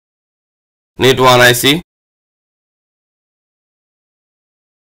Need one IC.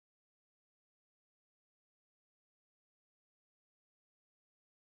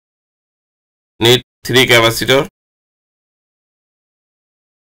 Need 3 capacitor.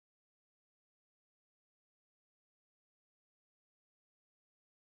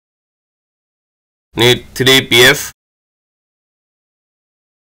 Need 3 PF.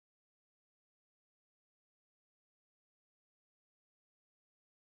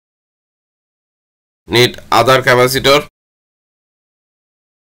 Need other capacitor.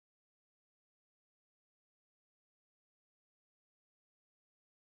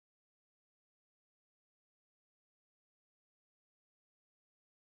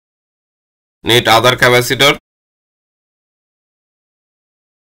 Need other capacitor.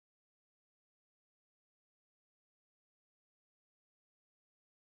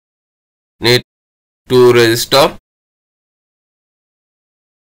 Need 2 resistor.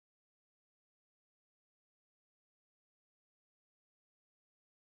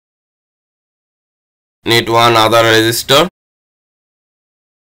 Need one other resistor.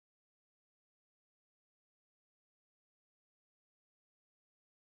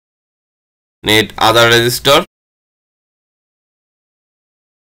 Need other resistor.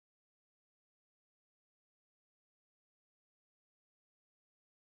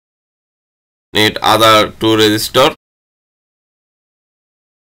 Need other 2 resistor.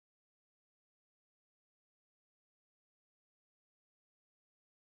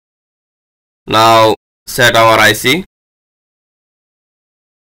 Now set our IC.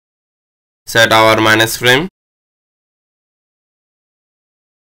 Set our minus frame.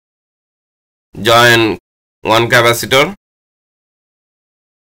 Join one capacitor.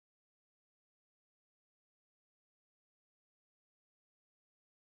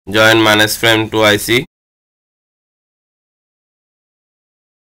 Join minus frame to IC.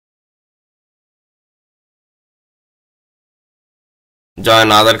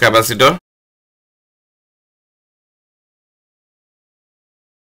 Join other capacitor.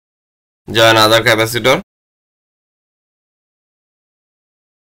 Join other capacitor.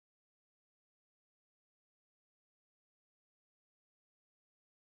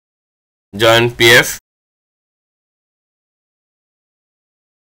 Join PF.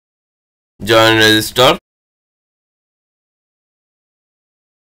 Join resistor.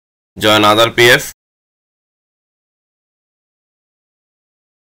 Join other PF.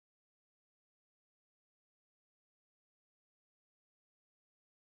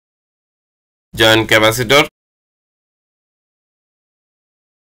 Join capacitor.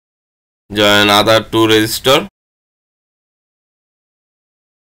 Join other 2 resistor.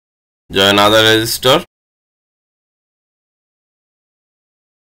 Join other resistor.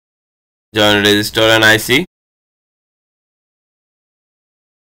 Join resistor and IC.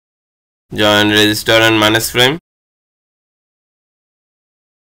 Join resistor and minus frame.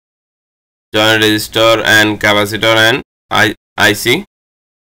 Join resistor and capacitor and IC.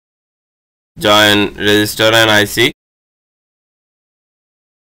 Join resistor and IC.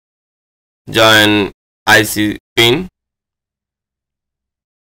 Join IC pin.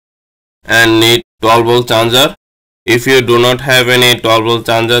 And need 12 volt charger. If you do not have any 12 volt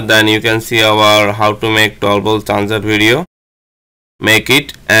charger, then you can see our how to make 12 volt charger video. Make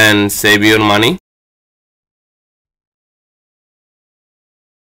it and save your money.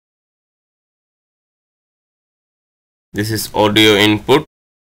 This is audio input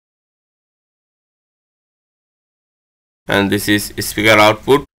and this is speaker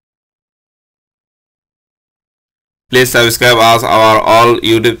output. Please subscribe us our all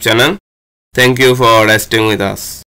YouTube channel. Thank you for resting with us.